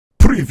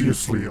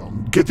previously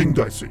on Getting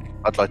Dicey.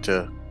 I'd like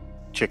to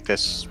check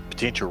this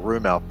potential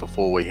room out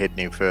before we head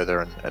any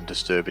further and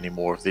disturb any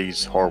more of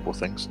these horrible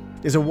things.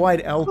 There's a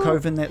wide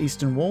alcove in that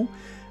eastern wall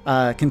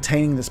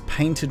containing this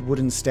painted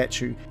wooden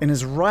statue. In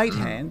his right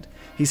hand,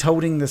 he's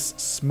holding this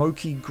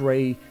smoky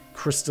grey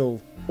crystal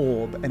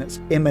orb, and it's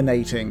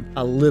emanating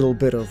a little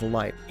bit of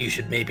light. You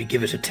should maybe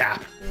give it a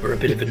tap or a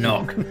bit of a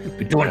knock,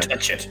 but don't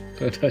touch it.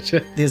 Don't touch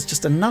it. There's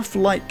just enough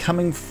light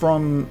coming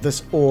from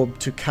this orb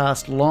to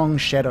cast long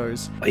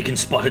shadows. I can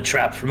spot a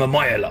trap from a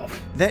mile off.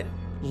 That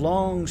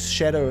long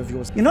shadow of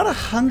yours, you're not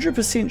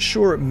 100%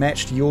 sure it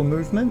matched your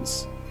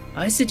movements.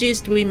 I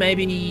suggest we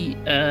maybe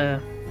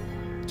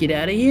get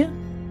out of here.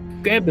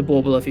 Grab the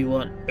bauble if you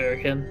want,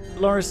 American.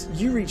 Loris,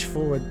 you reach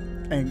forward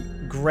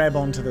and grab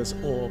onto this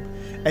orb,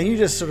 and you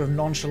just sort of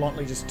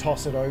nonchalantly just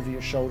toss it over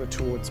your shoulder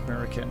towards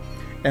American.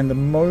 And the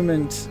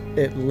moment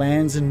it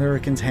lands in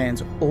American's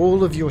hands,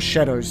 all of your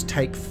shadows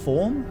take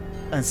form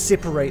and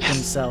separate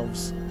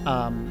themselves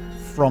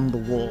from the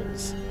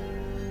walls.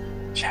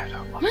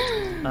 Shadow.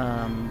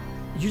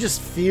 You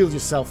just feel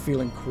yourself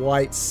feeling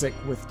quite sick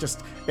with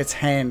just its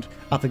hand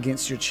up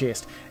against your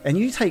chest, and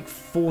you take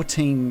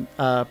 14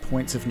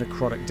 points of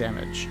necrotic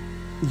damage.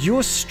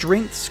 Your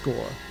strength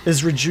score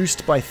is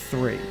reduced by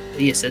 3.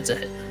 Yes, that's a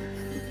hit.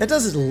 That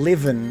does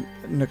 11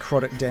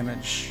 necrotic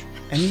damage,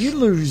 and you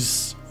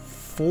lose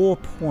 4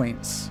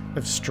 points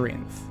of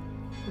strength.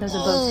 Those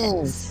are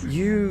both hits.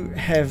 You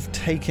have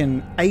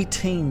taken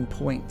 18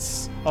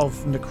 points of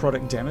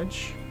necrotic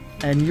damage,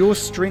 and your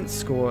strength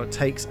score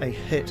takes a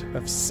hit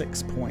of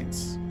 6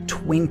 points.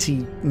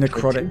 20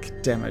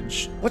 necrotic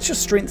damage. What's your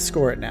strength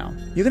score at now?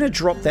 You're going to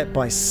drop that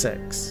by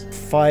 6.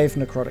 5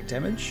 necrotic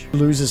damage.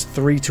 Loses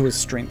 3 to his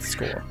strength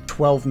score.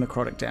 12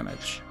 necrotic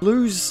damage.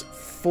 Lose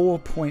 4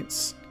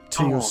 points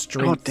to your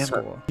strength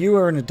score. You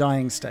are in a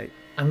dying state.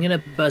 I'm going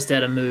to bust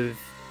out a move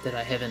that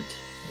I haven't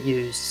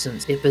used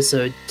since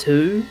episode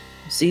 2,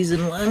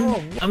 season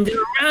 1. I'm going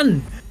to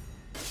run!